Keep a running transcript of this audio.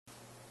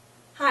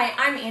Hi,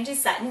 I'm Angie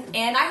Sutton,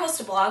 and I host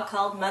a blog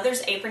called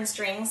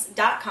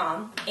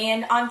mothersapronstrings.com.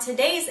 And on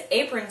today's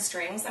apron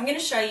strings, I'm going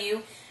to show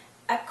you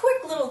a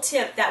quick little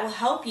tip that will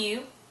help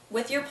you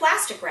with your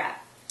plastic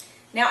wrap.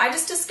 Now, I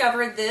just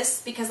discovered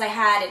this because I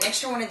had an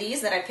extra one of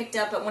these that I picked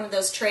up at one of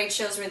those trade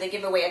shows where they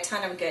give away a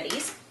ton of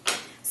goodies.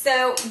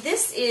 So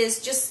this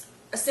is just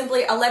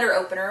simply a letter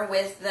opener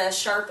with the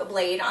sharp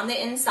blade on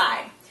the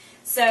inside.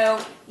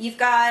 So you've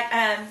got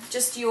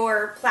just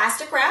your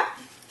plastic wrap.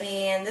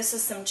 And this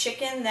is some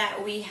chicken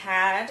that we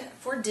had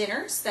for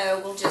dinner, so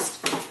we'll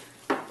just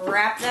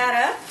wrap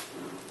that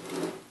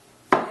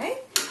up. Okay.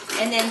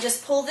 And then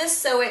just pull this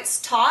so it's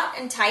taut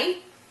and tight.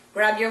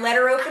 Grab your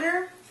letter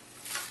opener,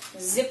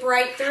 zip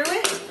right through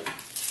it,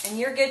 and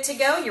you're good to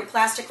go. Your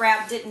plastic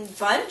wrap didn't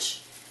bunch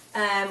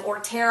or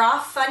tear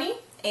off funny,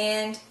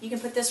 and you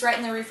can put this right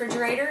in the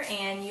refrigerator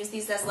and use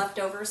these as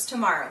leftovers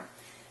tomorrow.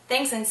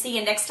 Thanks, and see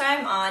you next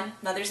time on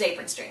Mother's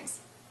Apron Strings.